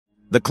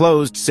The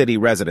closed city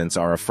residents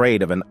are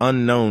afraid of an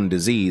unknown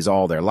disease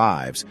all their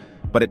lives,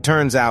 but it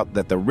turns out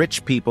that the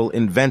rich people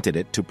invented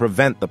it to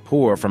prevent the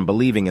poor from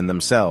believing in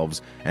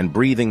themselves and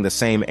breathing the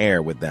same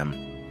air with them.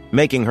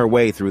 Making her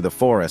way through the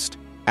forest,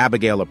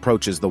 Abigail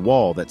approaches the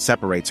wall that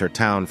separates her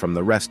town from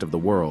the rest of the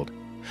world.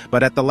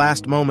 But at the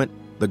last moment,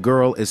 the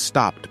girl is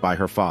stopped by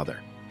her father.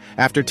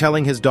 After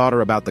telling his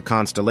daughter about the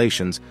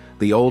constellations,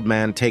 the old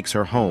man takes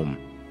her home,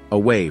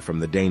 away from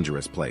the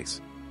dangerous place.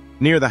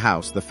 Near the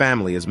house, the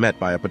family is met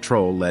by a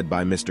patrol led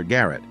by Mr.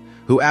 Garrett,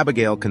 who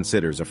Abigail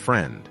considers a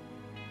friend.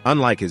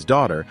 Unlike his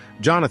daughter,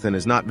 Jonathan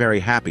is not very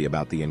happy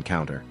about the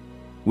encounter.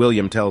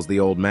 William tells the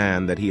old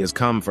man that he has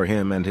come for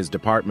him and his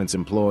department's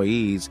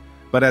employees,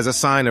 but as a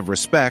sign of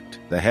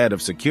respect, the head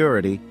of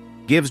security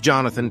gives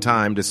Jonathan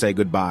time to say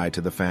goodbye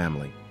to the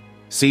family.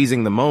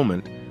 Seizing the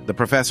moment, the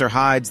professor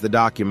hides the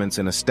documents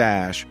in a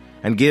stash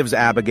and gives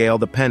Abigail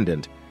the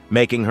pendant,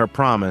 making her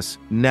promise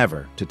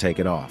never to take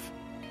it off.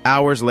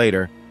 Hours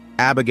later,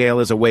 Abigail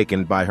is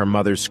awakened by her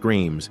mother's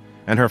screams,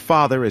 and her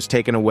father is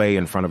taken away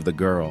in front of the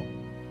girl.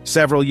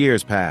 Several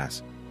years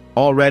pass.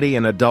 Already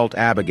an adult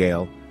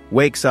Abigail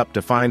wakes up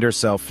to find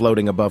herself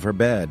floating above her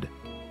bed.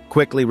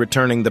 Quickly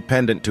returning the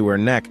pendant to her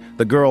neck,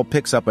 the girl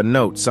picks up a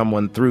note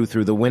someone threw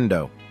through the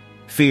window.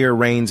 Fear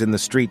reigns in the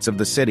streets of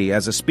the city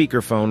as a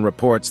speakerphone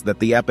reports that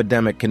the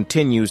epidemic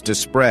continues to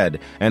spread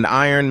and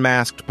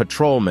iron-masked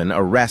patrolmen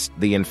arrest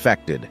the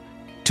infected.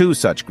 Two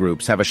such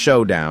groups have a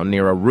showdown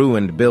near a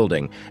ruined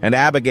building, and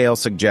Abigail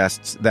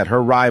suggests that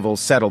her rivals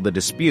settle the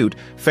dispute.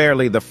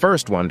 Fairly, the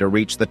first one to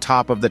reach the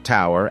top of the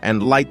tower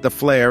and light the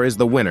flare is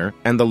the winner,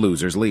 and the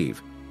losers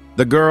leave.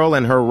 The girl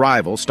and her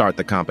rival start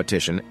the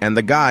competition, and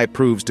the guy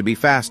proves to be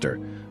faster,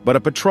 but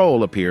a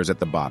patrol appears at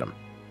the bottom.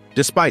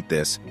 Despite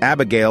this,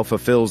 Abigail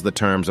fulfills the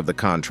terms of the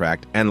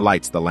contract and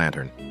lights the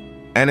lantern.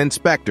 An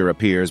inspector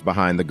appears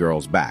behind the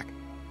girl's back.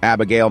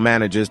 Abigail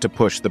manages to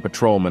push the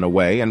patrolman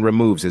away and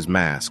removes his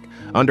mask,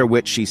 under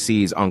which she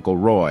sees Uncle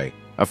Roy,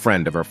 a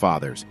friend of her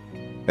father's.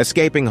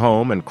 Escaping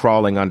home and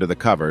crawling under the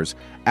covers,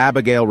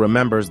 Abigail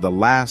remembers the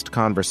last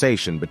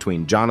conversation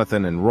between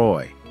Jonathan and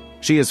Roy.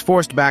 She is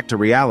forced back to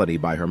reality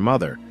by her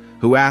mother,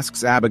 who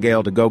asks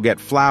Abigail to go get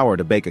flour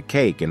to bake a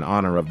cake in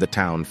honor of the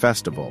town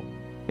festival.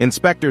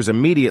 Inspectors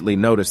immediately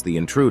notice the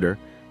intruder,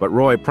 but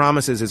Roy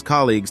promises his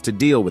colleagues to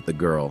deal with the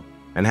girl,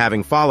 and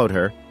having followed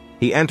her,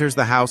 he enters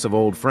the house of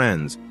old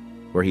friends,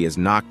 where he is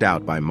knocked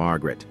out by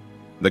Margaret.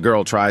 The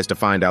girl tries to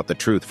find out the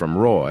truth from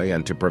Roy,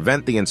 and to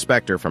prevent the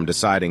inspector from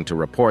deciding to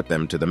report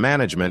them to the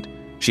management,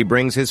 she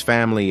brings his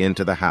family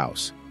into the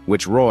house,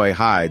 which Roy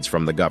hides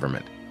from the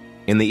government.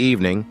 In the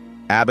evening,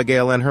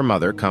 Abigail and her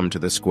mother come to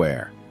the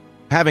square.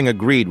 Having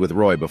agreed with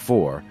Roy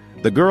before,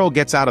 the girl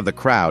gets out of the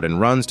crowd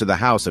and runs to the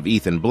house of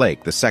Ethan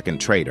Blake, the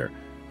second traitor,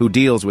 who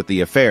deals with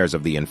the affairs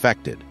of the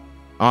infected.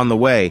 On the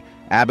way,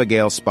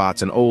 Abigail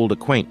spots an old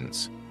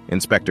acquaintance,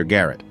 Inspector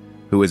Garrett,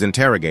 who is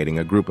interrogating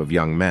a group of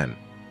young men.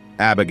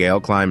 Abigail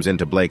climbs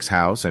into Blake's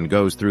house and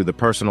goes through the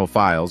personal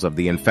files of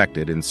the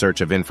infected in search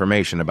of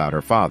information about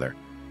her father.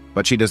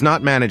 But she does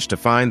not manage to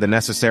find the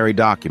necessary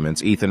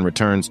documents. Ethan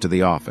returns to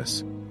the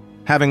office.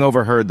 Having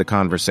overheard the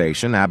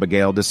conversation,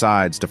 Abigail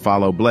decides to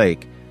follow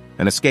Blake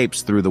and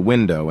escapes through the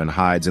window and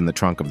hides in the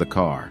trunk of the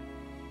car.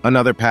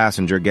 Another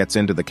passenger gets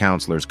into the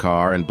counselor's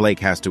car, and Blake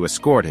has to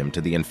escort him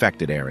to the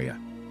infected area.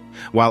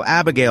 While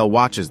Abigail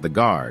watches the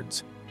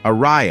guards, a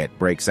riot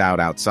breaks out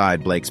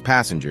outside. Blake's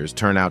passengers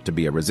turn out to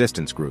be a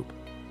resistance group.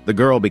 The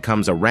girl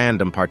becomes a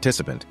random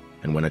participant,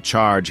 and when a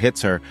charge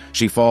hits her,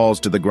 she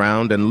falls to the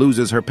ground and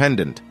loses her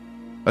pendant.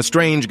 A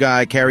strange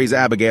guy carries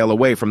Abigail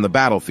away from the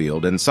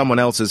battlefield, and someone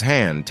else's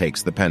hand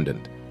takes the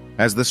pendant.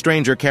 As the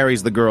stranger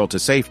carries the girl to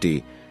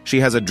safety,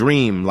 she has a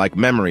dream-like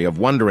memory of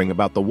wondering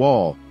about the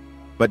wall.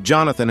 But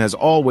Jonathan has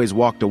always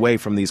walked away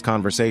from these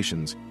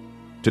conversations.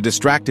 To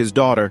distract his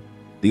daughter,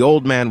 the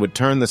old man would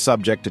turn the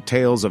subject to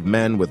tales of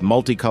men with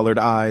multicolored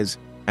eyes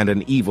and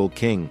an evil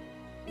king.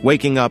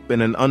 Waking up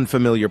in an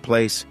unfamiliar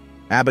place,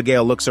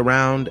 Abigail looks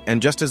around,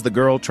 and just as the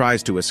girl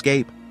tries to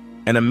escape,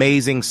 an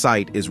amazing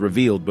sight is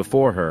revealed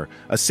before her,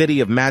 a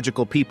city of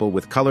magical people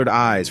with colored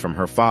eyes from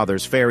her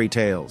father's fairy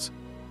tales.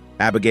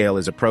 Abigail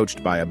is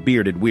approached by a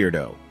bearded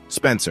weirdo,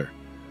 Spencer,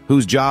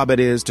 whose job it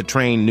is to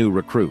train new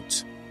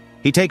recruits.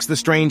 He takes the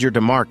stranger to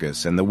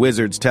Marcus, and the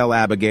wizards tell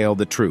Abigail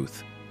the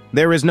truth.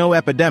 There is no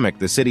epidemic.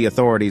 The city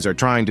authorities are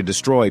trying to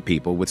destroy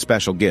people with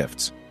special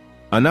gifts.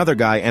 Another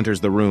guy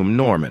enters the room,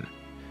 Norman.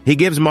 He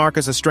gives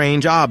Marcus a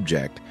strange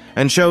object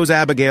and shows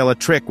Abigail a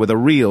trick with a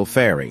real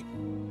fairy.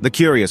 The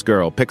curious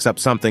girl picks up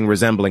something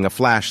resembling a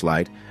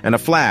flashlight, and a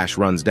flash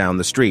runs down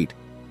the street,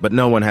 but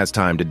no one has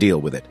time to deal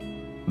with it.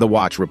 The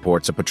watch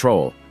reports a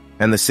patrol,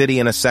 and the city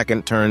in a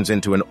second turns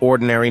into an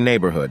ordinary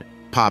neighborhood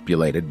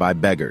populated by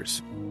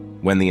beggars.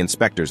 When the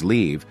inspectors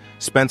leave,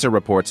 Spencer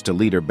reports to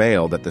Leader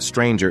Bale that the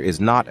stranger is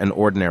not an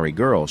ordinary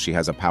girl. She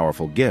has a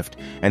powerful gift,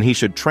 and he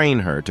should train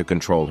her to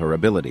control her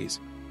abilities.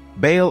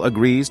 Bale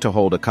agrees to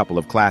hold a couple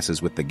of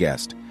classes with the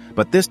guest,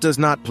 but this does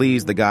not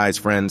please the guy's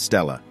friend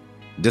Stella.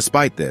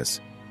 Despite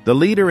this, the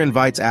leader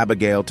invites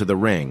Abigail to the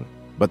ring,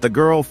 But the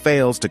girl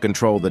fails to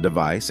control the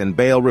device, and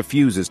Bale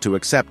refuses to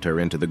accept her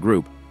into the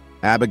group.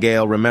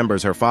 Abigail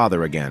remembers her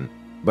father again,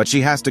 but she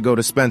has to go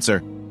to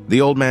Spencer.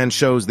 The old man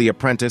shows the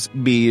apprentice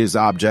bees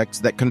objects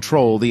that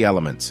control the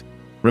elements.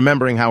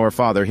 Remembering how her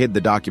father hid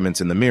the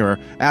documents in the mirror,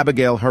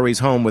 Abigail hurries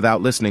home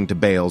without listening to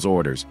Bale's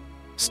orders.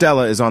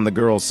 Stella is on the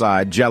girl's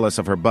side, jealous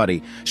of her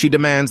buddy. She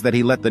demands that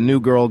he let the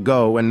new girl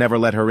go and never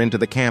let her into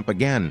the camp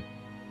again.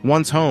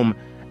 Once home,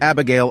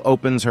 Abigail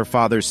opens her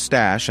father's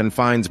stash and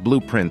finds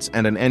blueprints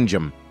and an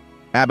engine.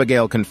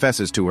 Abigail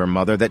confesses to her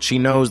mother that she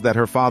knows that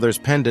her father's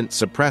pendant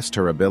suppressed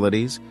her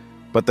abilities,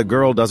 but the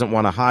girl doesn't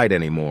want to hide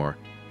anymore,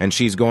 and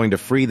she's going to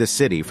free the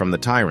city from the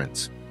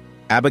tyrants.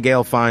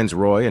 Abigail finds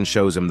Roy and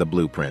shows him the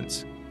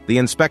blueprints. The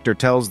inspector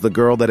tells the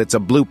girl that it's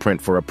a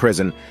blueprint for a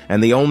prison,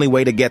 and the only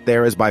way to get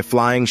there is by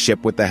flying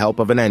ship with the help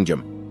of an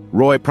engine.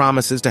 Roy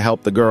promises to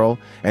help the girl,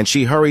 and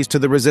she hurries to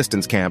the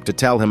resistance camp to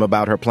tell him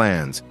about her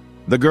plans.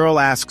 The girl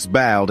asks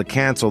Bal to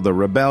cancel the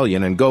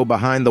rebellion and go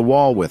behind the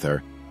wall with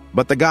her,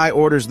 but the guy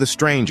orders the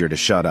stranger to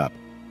shut up,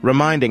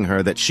 reminding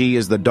her that she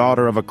is the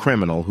daughter of a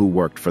criminal who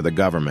worked for the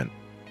government.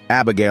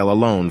 Abigail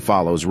alone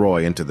follows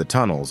Roy into the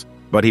tunnels,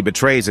 but he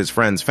betrays his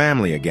friend's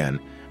family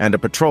again, and a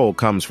patrol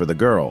comes for the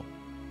girl.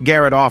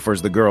 Garrett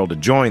offers the girl to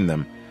join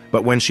them,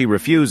 but when she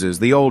refuses,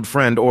 the old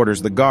friend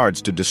orders the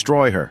guards to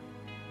destroy her.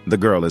 The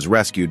girl is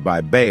rescued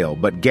by Bale,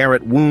 but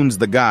Garrett wounds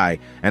the guy,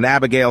 and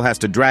Abigail has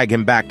to drag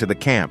him back to the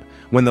camp.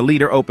 When the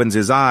leader opens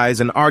his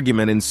eyes, an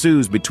argument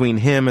ensues between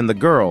him and the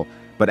girl,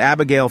 but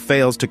Abigail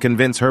fails to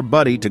convince her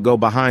buddy to go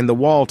behind the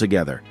wall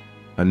together.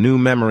 A new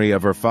memory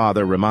of her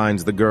father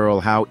reminds the girl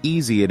how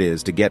easy it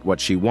is to get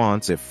what she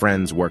wants if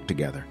friends work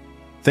together.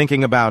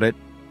 Thinking about it,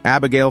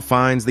 Abigail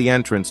finds the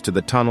entrance to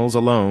the tunnels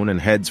alone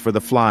and heads for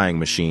the flying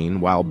machine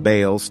while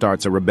Bale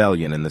starts a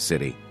rebellion in the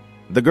city.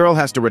 The girl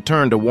has to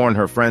return to warn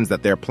her friends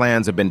that their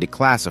plans have been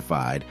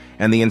declassified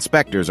and the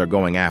inspectors are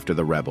going after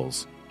the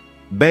rebels.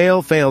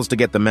 Bale fails to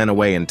get the men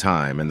away in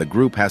time, and the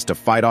group has to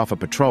fight off a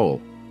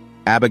patrol.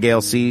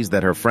 Abigail sees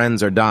that her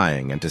friends are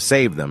dying, and to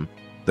save them,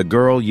 the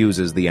girl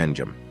uses the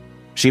engine.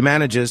 She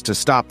manages to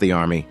stop the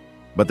army,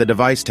 but the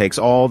device takes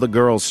all the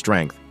girl's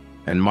strength,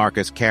 and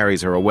Marcus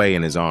carries her away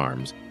in his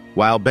arms,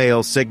 while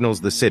Bale signals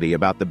the city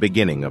about the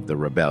beginning of the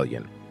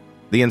rebellion.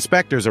 The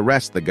inspectors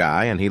arrest the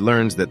guy, and he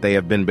learns that they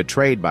have been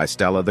betrayed by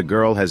Stella. The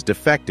girl has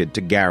defected to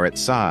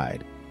Garrett's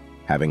side.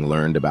 Having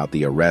learned about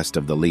the arrest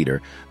of the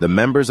leader, the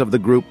members of the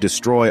group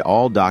destroy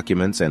all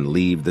documents and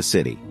leave the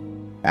city.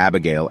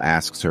 Abigail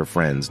asks her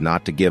friends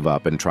not to give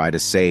up and try to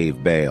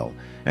save Bale,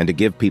 and to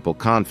give people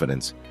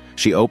confidence.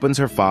 She opens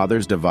her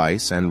father's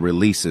device and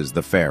releases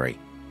the fairy.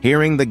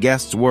 Hearing the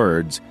guests'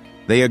 words,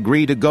 they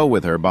agree to go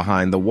with her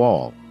behind the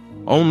wall.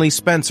 Only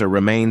Spencer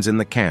remains in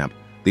the camp.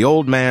 The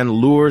old man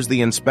lures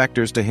the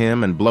inspectors to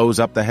him and blows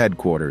up the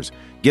headquarters,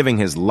 giving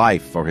his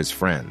life for his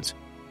friends.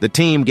 The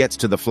team gets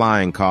to the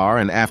flying car,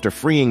 and after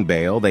freeing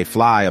Bale, they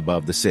fly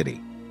above the city.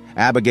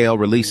 Abigail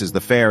releases the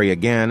fairy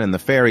again, and the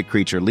fairy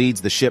creature leads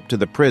the ship to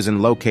the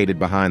prison located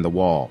behind the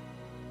wall.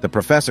 The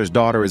professor's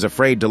daughter is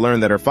afraid to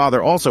learn that her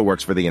father also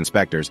works for the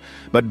inspectors,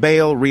 but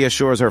Bale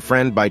reassures her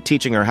friend by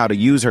teaching her how to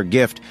use her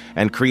gift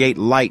and create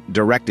light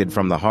directed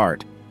from the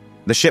heart.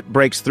 The ship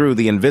breaks through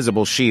the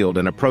invisible shield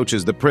and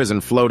approaches the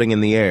prison floating in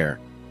the air.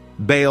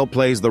 Bale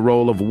plays the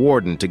role of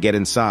warden to get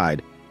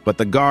inside, but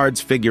the guards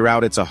figure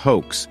out it's a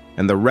hoax,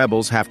 and the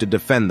rebels have to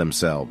defend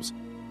themselves.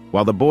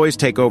 While the boys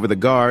take over the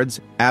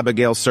guards,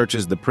 Abigail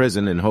searches the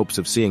prison in hopes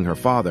of seeing her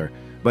father,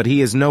 but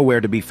he is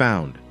nowhere to be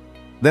found.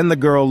 Then the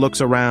girl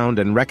looks around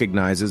and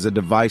recognizes a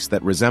device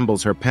that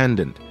resembles her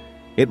pendant.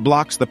 It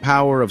blocks the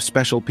power of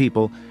special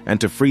people,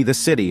 and to free the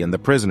city and the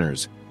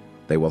prisoners,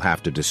 they will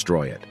have to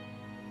destroy it.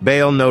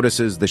 Bale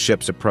notices the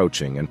ships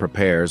approaching and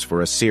prepares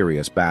for a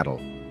serious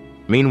battle.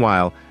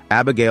 Meanwhile,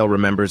 Abigail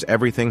remembers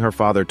everything her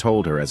father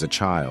told her as a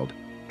child,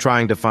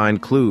 trying to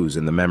find clues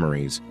in the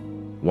memories.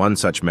 One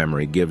such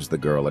memory gives the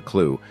girl a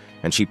clue,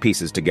 and she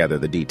pieces together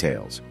the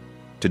details.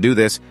 To do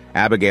this,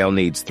 Abigail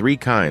needs 3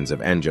 kinds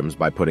of engines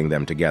by putting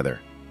them together.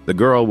 The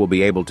girl will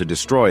be able to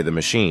destroy the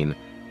machine,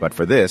 but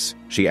for this,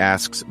 she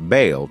asks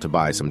Bale to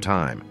buy some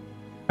time.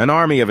 An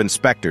army of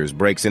inspectors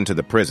breaks into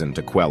the prison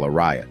to quell a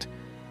riot.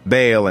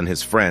 Bale and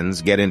his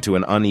friends get into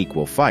an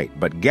unequal fight,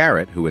 but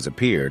Garrett, who has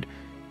appeared,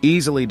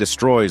 easily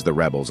destroys the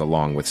rebels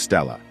along with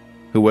Stella,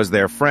 who was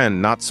their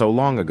friend not so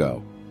long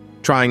ago.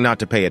 Trying not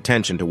to pay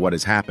attention to what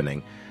is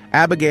happening,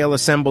 Abigail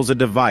assembles a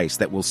device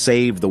that will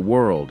save the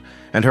world,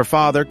 and her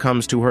father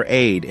comes to her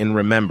aid in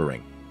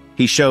remembering.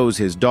 He shows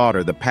his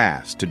daughter the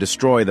past. To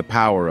destroy the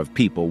power of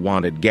people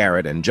wanted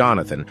Garrett, and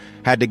Jonathan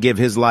had to give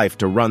his life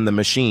to run the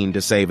machine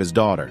to save his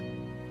daughter.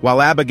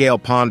 While Abigail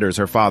ponders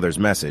her father's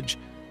message,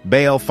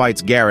 Bale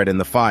fights Garrett in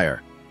the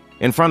fire.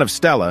 In front of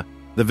Stella,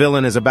 the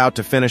villain is about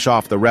to finish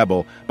off the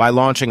rebel by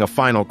launching a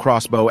final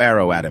crossbow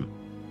arrow at him.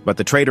 But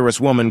the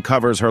traitorous woman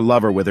covers her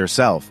lover with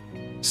herself,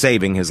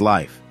 saving his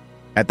life.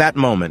 At that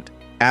moment,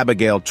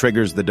 Abigail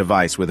triggers the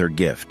device with her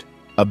gift.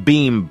 A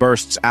beam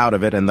bursts out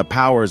of it, and the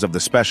powers of the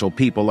special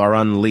people are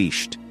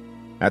unleashed.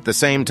 At the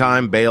same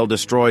time, Bale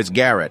destroys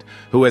Garrett,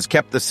 who has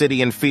kept the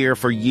city in fear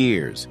for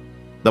years.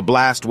 The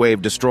blast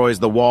wave destroys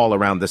the wall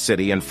around the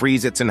city and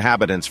frees its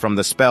inhabitants from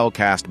the spell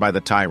cast by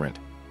the tyrant.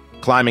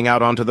 Climbing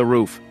out onto the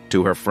roof,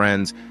 to her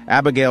friends,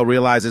 Abigail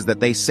realizes that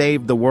they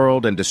saved the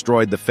world and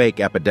destroyed the fake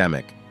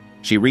epidemic.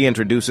 She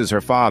reintroduces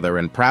her father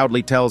and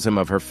proudly tells him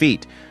of her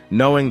feat,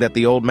 knowing that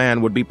the old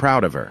man would be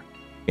proud of her.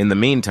 In the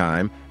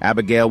meantime,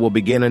 Abigail will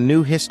begin a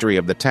new history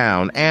of the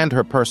town and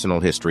her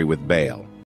personal history with Bale.